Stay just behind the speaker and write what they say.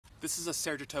This is a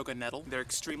Saratoga nettle. They're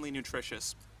extremely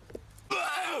nutritious.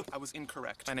 I was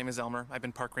incorrect. My name is Elmer. I've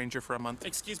been park ranger for a month.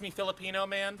 Excuse me, Filipino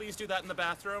man. Please do that in the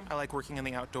bathroom. I like working in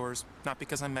the outdoors. Not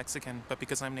because I'm Mexican, but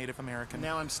because I'm Native American.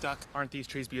 Now I'm stuck. Aren't these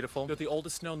trees beautiful? They're the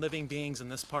oldest known living beings in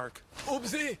this park.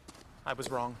 Oopsie! I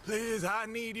was wrong. Please, I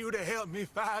need you to help me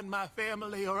find my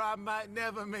family or I might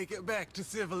never make it back to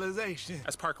civilization.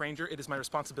 As park ranger, it is my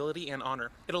responsibility and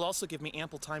honor. It'll also give me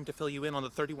ample time to fill you in on the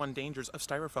 31 dangers of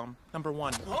styrofoam. Number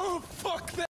 1. Oh,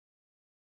 fuck that!